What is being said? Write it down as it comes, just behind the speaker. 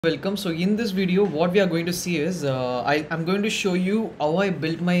Welcome. So in this video what we are going to see is I'm going to show you how I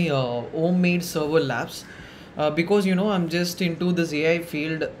built my homemade server labs, because I'm just into this AI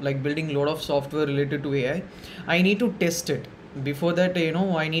field, like building a lot of software related to AI. I need to test it. Before that,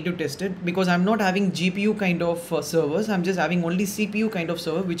 I need to test it because I'm not having GPU kind of servers. I'm just having only CPU kind of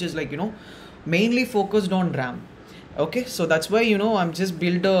server, which is like mainly focused on RAM. Okay, so that's why I'm just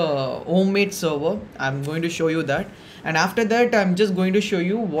build a homemade server. I'm going to show you that, and after that I'm just going to show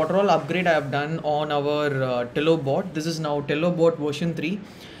you what all upgrade I have done on our telobot. This is now telobot version 3,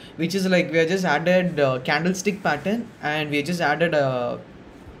 which is like we have just added candlestick pattern, and we just added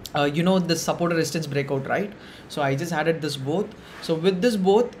the supporter resistance breakout, right? So I just added this both. So with this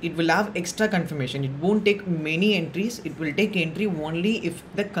both, it will have extra confirmation. It won't take many entries. It will take entry only if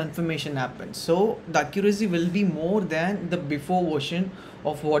the confirmation happens. So the accuracy will be more than the before version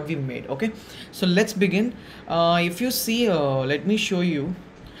of what we made. Okay, so let's begin. If you see, let me show you.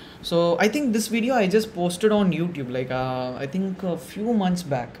 So I think this video I just posted on YouTube, like I think a few months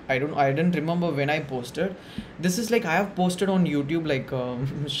back. I didn't remember when I posted. This is like I have posted on YouTube, like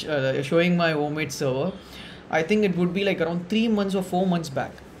showing my homemade server. I think it would be like around 3 months or 4 months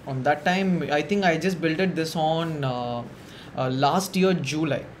back. On that time, I think I just built it this on last year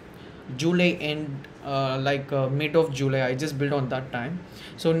July end, mid of July. I just built on that time.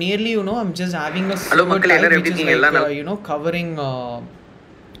 So nearly, I'm just having a server type which is like covering.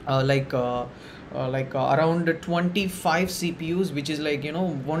 Around 25 CPUs, which is like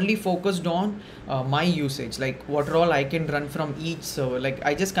only focused on my usage, like what all I can run from each server. Like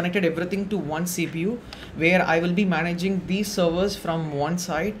I just connected everything to one CPU where I will be managing these servers from one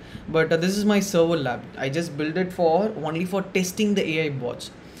side. But this is my server lab. I just built it for only for testing the AI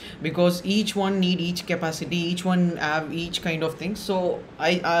bots, because each one need each capacity, each one have each kind of thing. So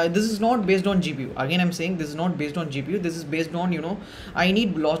I this is not based on GPU. Again, I'm saying this is not based on GPU. This is based on I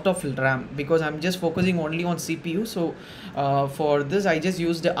need lot of RAM, because I'm just focusing only on CPU. So for this I just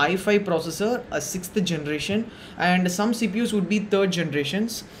used the i5 processor, a 6th generation, and some CPUs would be 3rd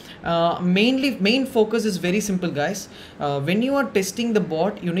generations. Main focus is very simple, guys. When you are testing the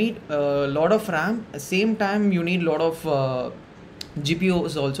bot, you need a lot of RAM. At the same time, you need a lot of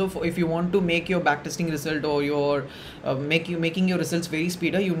GPUs also. If you want to make your backtesting result, or your making your results very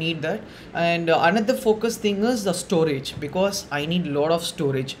speeder, you need that. And another focus thing is the storage, because I need a lot of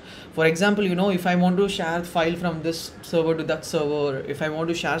storage. For example, if I want to share file from this server to that server, if I want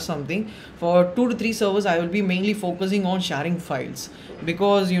to share something for 2 to 3 servers, I will be mainly focusing on sharing files,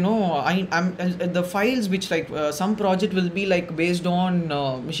 because I'm the files which like some project will be like based on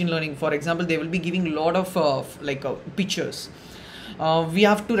machine learning. For example, they will be giving a lot of pictures. We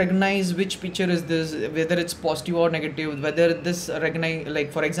have to recognize which picture is this, whether it's positive or negative, whether this recognize,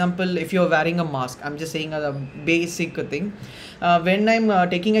 like for example, if you're wearing a mask. I'm just saying a basic thing. When I'm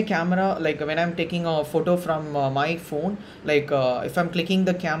taking a camera, like when I'm taking a photo from my phone, like if I'm clicking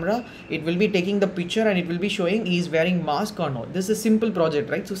the camera, it will be taking the picture and it will be showing he's wearing mask or not. This is a simple project,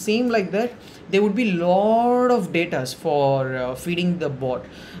 right? So same like that, there would be lot of data for feeding the bot,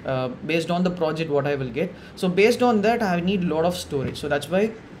 based on the project what I will get. So based on that, I need a lot of storage. So that's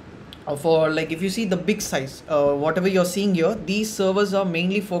why for like, if you see the big size, whatever you're seeing here, these servers are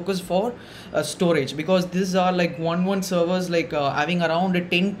mainly focused for storage, because these are like one servers, like having around a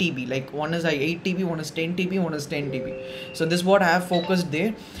 10 TB, like one is 8 TB, one is 10 TB, one is 10 TB. So this is what I have focused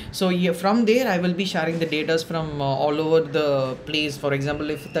there. So yeah, from there I will be sharing the data from all over the place. For example,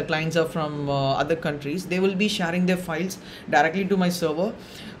 if the clients are from other countries, they will be sharing their files directly to my server.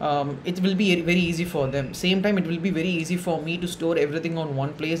 It will be very easy for them. Same time, it will be very easy for me to store everything on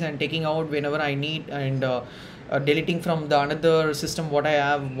one place and taking out whenever I need, and deleting from the another system what I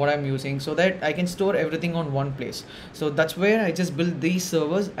have, what I'm using, so that I can store everything on one place. So that's where I just built these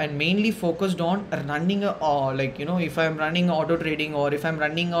servers, and mainly focused on running if I'm running auto trading, or if I'm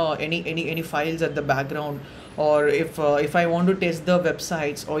running any files at the background, or if I want to test the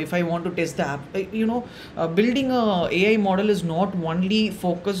websites, or if I want to test the app. Building a AI model is not only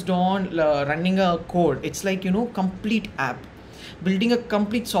focused on running a code. It's like complete app, building a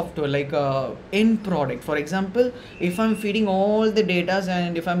complete software, like end product. For example, if I'm feeding all the data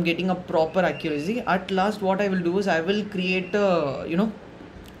and if I'm getting a proper accuracy, at last what I will do is I will create a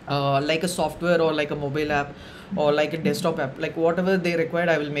like a software, or like a mobile app, or like a desktop app, like whatever they required,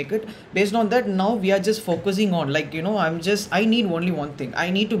 I will make it based on that. Now we are just focusing on, like I need only one thing. I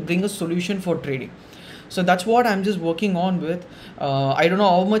need to bring a solution for trading. So that's what I'm just working on with. I don't know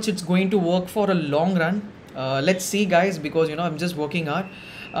how much it's going to work for a long run. Let's see, guys, because I'm just working hard.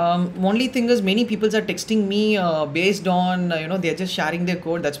 Only thing is, many people are texting me based on they're just sharing their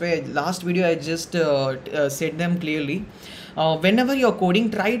code. That's why last video I just said them clearly. Whenever you're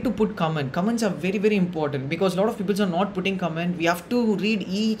coding, try to put comments are very very important, because a lot of people are not putting comment. We have to read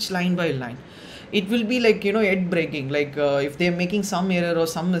each line by line. It will be like, head breaking, like if they're making some error or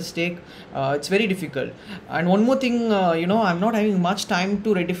some mistake, it's very difficult. And one more thing, I'm not having much time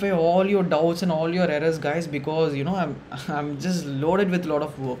to rectify all your doubts and all your errors, guys, because I'm just loaded with a lot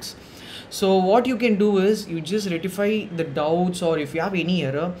of works. So what you can do is you just rectify the doubts, or if you have any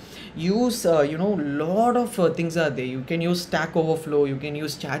error, use lot of things are there. You can use Stack Overflow, you can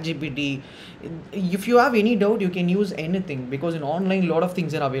use ChatGPT. If you have any doubt, you can use anything, because in online lot of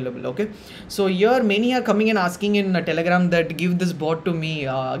things are available. Okay, so here many are coming and asking in Telegram that give this bot to me,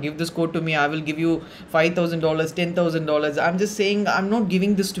 give this code to me, I will give you $5,000, $10,000. I'm just saying, I'm not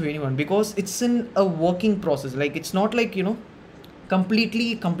giving this to anyone, because it's in a working process. Like, it's not like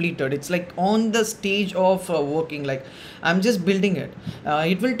completely completed. It's like on the stage of working. Like, I'm just building it.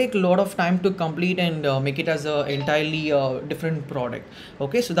 It will take a lot of time to complete and make it as a entirely different product.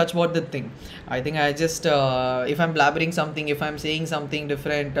 Okay, so that's what the thing. I think I just if I'm blabbering something, if I'm saying something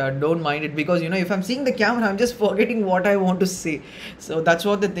different, don't mind it, because if I'm seeing the camera, I'm just forgetting what I want to say. So that's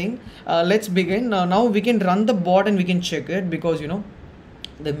what the thing. Let's begin. Now we can run the bot and we can check it, because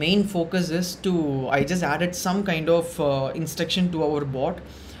the main focus is to, I just added some kind of instruction to our bot.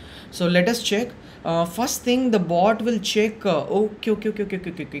 So let us check. First thing, the bot will check.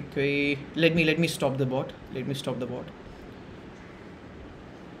 Okay. Let me stop the bot.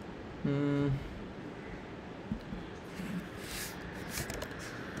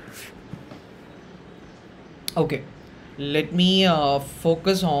 Okay, let me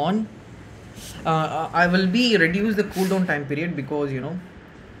focus on. I will be reduce the cooldown time period, because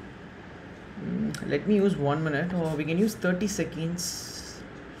let me use 1 minute, or we can use 30 seconds.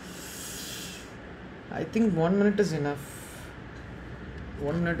 I think 1 minute is enough.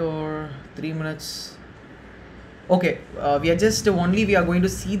 1 minute or 3 minutes. Okay, we are going to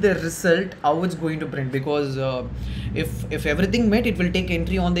see the result, how it's going to print, because if everything met, it will take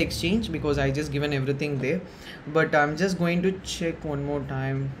entry on the exchange, because I just given everything there. But I'm just going to check one more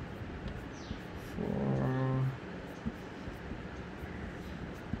time for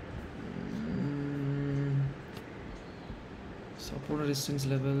support resistance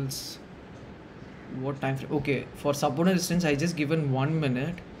levels. What time frame? Okay, for support and resistance, I just given 1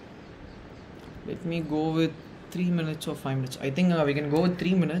 minute. Let me go with 3 minutes or 5 minutes. I think we can go with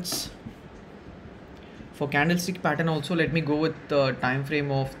 3 minutes. For candlestick pattern also, let me go with the time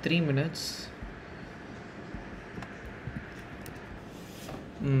frame of 3 minutes.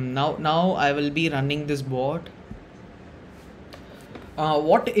 Now I will be running this bot.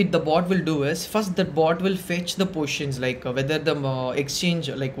 The bot will do is, first the bot will fetch the positions, like whether the exchange,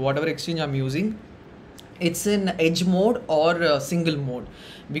 like whatever exchange I'm using, it's in edge mode or single mode,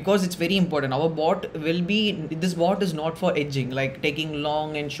 because it's very important. This bot is not for edging, like taking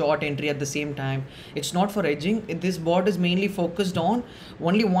long and short entry at the same time. It's not for edging. This bot is mainly focused on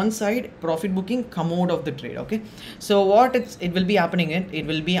only one side, profit booking, come out of the trade. Okay, so what it will be happening, it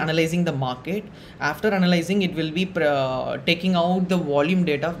will be analyzing the market. After analyzing, it will be taking out the volume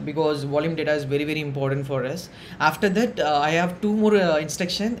data, because volume data is very very important for us. After that, I have two more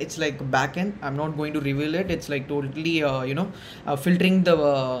instruction. It's like backend. I'm not going to reveal it. It's like totally filtering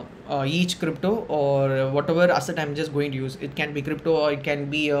the each crypto or whatever asset I'm just going to use. It can be crypto, or it can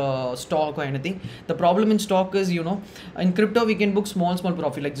be stock or anything. The problem in stock is, in crypto we can book small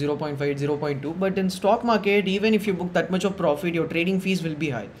profit, like 0.5, 0.2, but in stock market, even if you book that much of profit, your trading fees will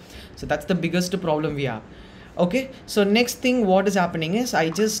be high. So that's the biggest problem we have. Okay, so next thing what is happening is, I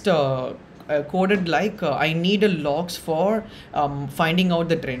just coded like I need a logs for finding out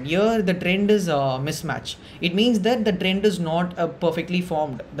the trend. Here the trend is mismatch. It means that the trend is not perfectly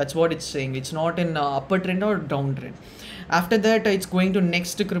formed. That's what it's saying. It's not in upper trend or down trend. After that, it's going to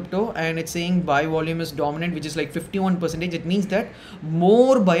next crypto, and it's saying buy volume is dominant, which is like 51%. It means that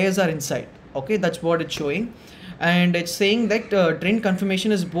more buyers are inside. Okay, that's what it's showing. And it's saying that trend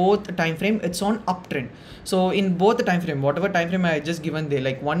confirmation is both time frame, it's on uptrend. So in both the time frame, whatever time frame I just given there,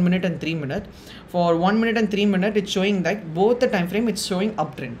 like 1 minute and 3 minute, for 1 minute and 3 minute, it's showing that both the time frame, it's showing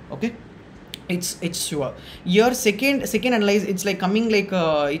uptrend. Okay, it's sure. Your second analyze, it's like coming like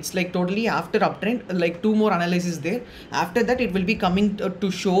it's like totally after uptrend, like two more analysis there. After that, it will be coming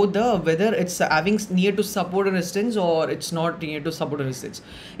to show the whether it's having near to support and resistance, or it's not near to support and resistance.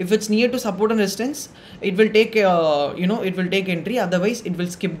 If it's near to support and resistance, it will take it will take entry, otherwise it will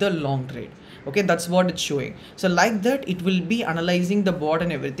skip the long trade. Okay, that's what it's showing. So like that, it will be analyzing the bot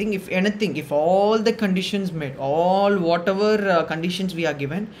and everything. If anything, if all the conditions met, all whatever conditions we are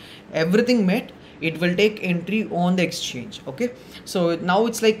given, everything met, it will take entry on the exchange. Okay, so now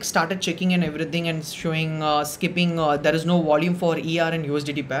it's like started checking and everything and showing skipping, there is no volume for ER and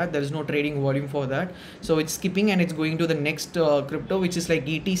USDT pair, there is no trading volume for that, so it's skipping and it's going to the next crypto, which is like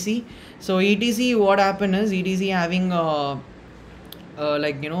ETC. So ETC, what happened is ETC having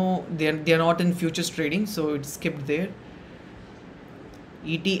like, you know, they're not in futures trading, so it's skipped there.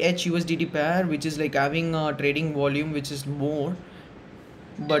 ETH USDT pair, which is like having trading volume which is more,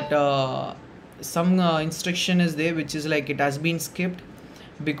 but some instruction is there which is like it has been skipped,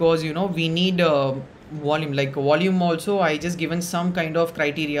 because you know we need volume, like volume also I just given some kind of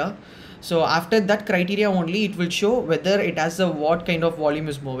criteria. So after that criteria only it will show whether it has a what kind of volume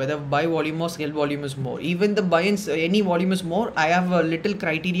is more, whether buy volume or sell volume is more. Even the buy and any volume is more, I have a little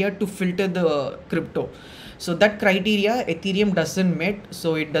criteria to filter the crypto. So that criteria Ethereum doesn't met,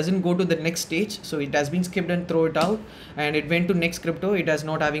 so it doesn't go to the next stage, so it has been skipped and throw it out, and it went to next crypto. It has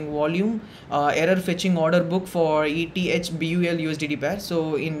not having volume, error fetching order book for ETH BUL USDT pair.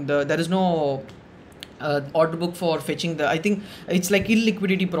 So in the there is no order book for fetching the, I think it's like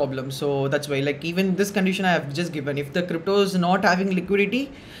illiquidity problem. So that's why, like, even this condition I have just given, if the crypto is not having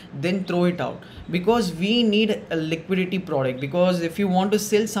liquidity, then throw it out, because we need a liquidity product. Because if you want to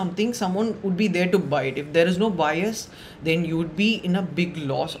sell something, someone would be there to buy it. If there is no buyers, then you would be in a big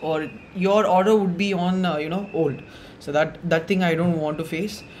loss, or your order would be on you know, hold. So that thing I don't want to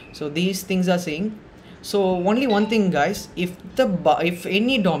face. So these things are saying. So only one thing, guys, if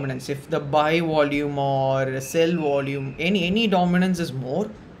any dominance, if the buy volume or sell volume, any dominance is more,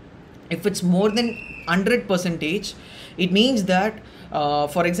 if it's more than 100%, it means that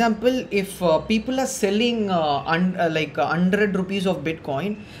for example, if people are selling like 100 rupees of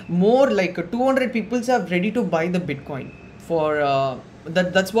Bitcoin, more like 200 people are ready to buy the Bitcoin for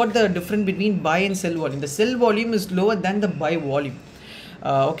that's what the difference between buy and sell volume. The sell volume is lower than the buy volume.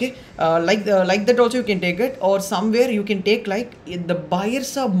 Okay, like that also you can take it, or somewhere you can take like the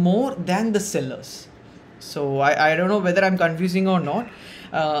buyers are more than the sellers. So I don't know whether I'm confusing or not.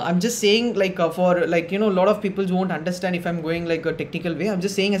 I'm just saying, like for, like, you know, a lot of people won't understand if I'm going like a technical way. I'm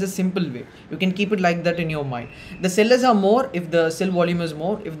just saying as a simple way. You can keep it like that in your mind. The sellers are more if the sell volume is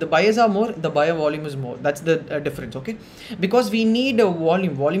more. If the buyers are more, the buyer volume is more. That's the difference. Okay, because we need a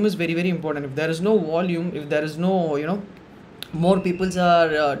volume. Volume is very, very important. If there is no volume, if there is no, you know, more peoples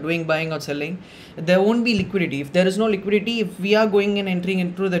are doing buying or selling, there won't be liquidity. If there is no liquidity, if we are going and entering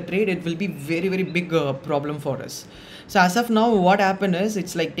into the trade, it will be very, very big problem for us. So as of now, what happened is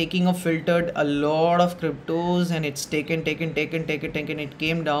it's like taking a filtered a lot of cryptos, and it's taken, it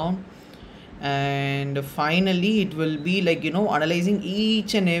came down, and finally it will be like, you know, analyzing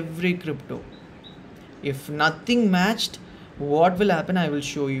each and every crypto. If nothing matched, what will happen, I will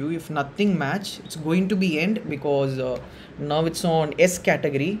show you. If nothing match, it's going to be end, because now it's on S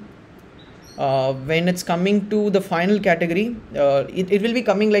category. When it's coming to the final category, it will be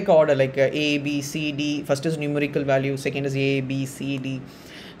coming like order, like A, B, C, D. First is numerical value, second is A, B, C, D.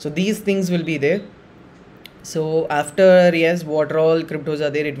 So these things will be there. So after, yes, what all cryptos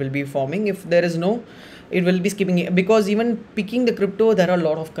are there, it will be forming. If there is no, it will be skipping it, because even picking the crypto, there are a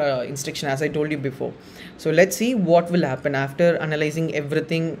lot of instruction, as I told you before. So let's see what will happen after analyzing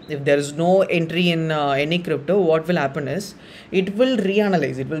everything. If there is no entry in any crypto, what will happen is it will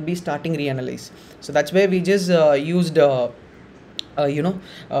reanalyze, it will be starting reanalyze. So that's where we just used you know,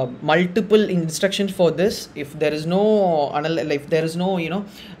 multiple instructions for this. If there is no if there is no, you know,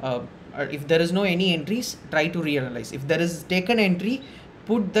 if there is no any entries, try to reanalyze. If there is taken entry,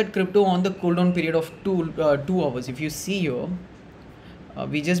 put that crypto on the cooldown period of 2 hours. If you see here,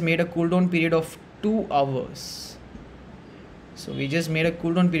 we just made a cooldown period of 2 hours. So we just made a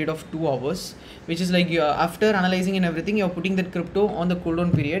cooldown period of 2 hours, which is like after analyzing and everything, you're putting that crypto on the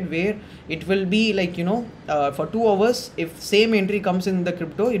cooldown period, where it will be like, you know, for 2 hours, if same entry comes in the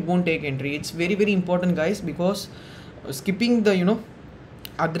crypto, it won't take entry. It's very, very important, guys, because skipping the, you know,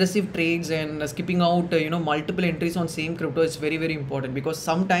 aggressive trades and skipping out you know, multiple entries on same crypto is very, very important, because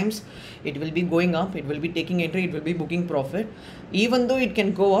sometimes it will be going up, it will be taking entry, it will be booking profit, even though it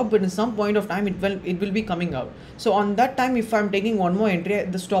can go up, but in some point of time it will be coming out. So on that time, if I'm taking one more entry,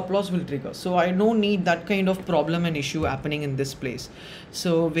 the stop loss will trigger. So I don't need that kind of problem and issue happening in this place.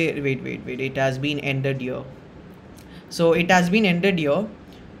 So wait, it has been ended here. So it has been ended here,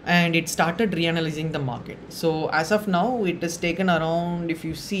 and it started reanalyzing the market. So as of now, it has taken around, if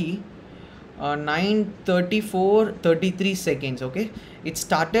you see, 9:34:33 seconds. Okay, it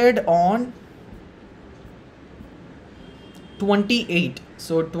started on 28.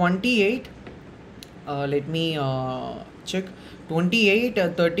 So 28, let me check,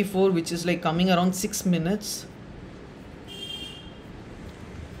 28:34, which is like coming around 6 minutes.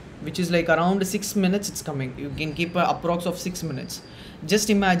 which is like around 6 minutes it's coming. You can keep a approx of 6 minutes. Just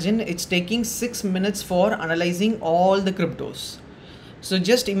imagine it's taking 6 minutes for analyzing all the cryptos. So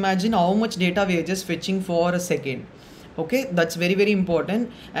just imagine how much data we are just fetching for a second. Okay, that's very very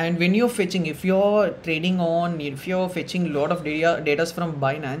important. And when you're fetching, if you're trading on, if you're fetching a lot of data from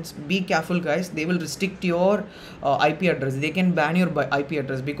Binance, be careful guys. They will restrict your IP address. They can ban your IP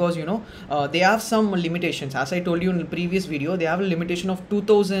address, because they have some limitations. As I told you in the previous video, they have a limitation of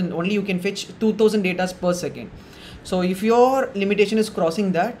 2000. Only you can fetch 2000 data per second. So if your limitation is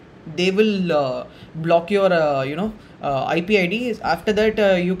crossing that, they will block your IP ID. After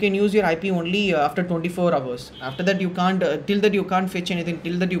that, you can use your IP only after 24 hours. After that, you can't till that you can't fetch anything,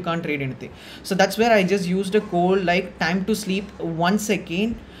 till that you can't trade anything. So that's where I just used a code like time to sleep 1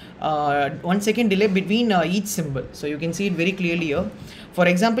 second, 1 second delay between each symbol. So you can see it very clearly here. For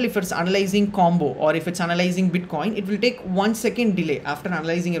example, if it's analyzing combo or if it's analyzing Bitcoin, it will take 1 second delay. After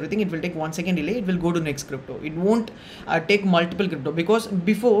analyzing everything, it will take 1 second delay. It will go to next crypto. It won't take multiple crypto, because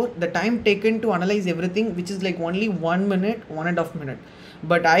before the time taken to analyze everything, which is like only 1 minute, 1.5 minute.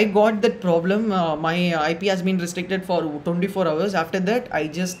 But I got that problem. My IP has been restricted for 24 hours. After that, I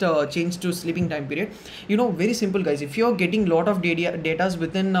just changed to sleeping time period. Very simple guys. If you're getting lot of data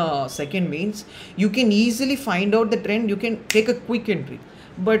within a second, means you can easily find out the trend. You can take a quick entry.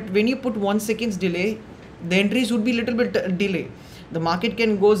 But when you put 1 second's delay, the entries would be little bit delay. The market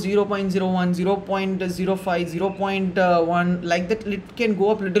can go 0.01, 0.05, 0.1, like that. It can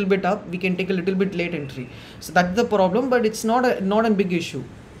go up a little bit up. We can take a little bit late entry. So that's the problem, but it's not a big issue.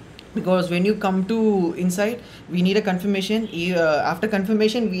 Because when you come to inside, we need a confirmation. After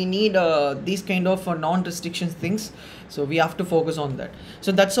confirmation, we need these kind of non-restrictions things. So we have to focus on that.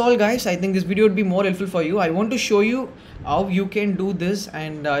 So that's all guys. I think this video would be more helpful for you. I want to show you how you can do this,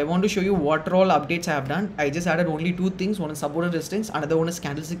 and I want to show you what all updates I have done. I just added only 2 things. One is support and resistance, another one is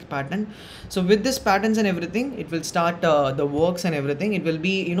candlestick pattern. So with this patterns and everything, it will start the works and everything. It will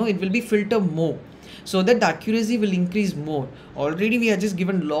be it will be filter more, so that the accuracy will increase more. Already we are just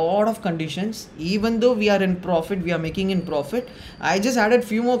given lot of conditions. Even though we are in profit, we are making in profit, I just added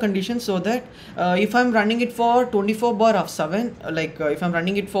few more conditions, so that if I'm running it for 24 bar of 7, like if I'm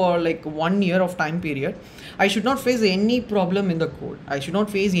running it for like 1 year of time period, I should not face any problem in the code. I should not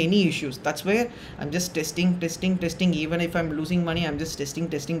face any issues. That's where I'm just testing. Even if I'm losing money, I'm just testing.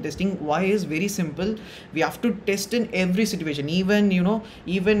 Why is very simple. We have to test in every situation. Even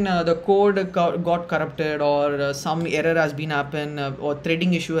the code got corrupted, or some error has been happen, or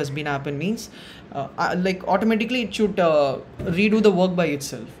threading issue has been happen, means like automatically it should redo the work by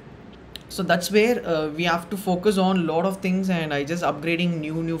itself. So that's where we have to focus on a lot of things, and I just upgrading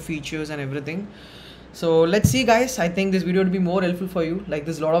new features and everything. So let's see guys. I think this video would be more helpful for you. Like,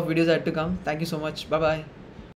 there's a lot of videos that to come. Thank you so much. Bye bye.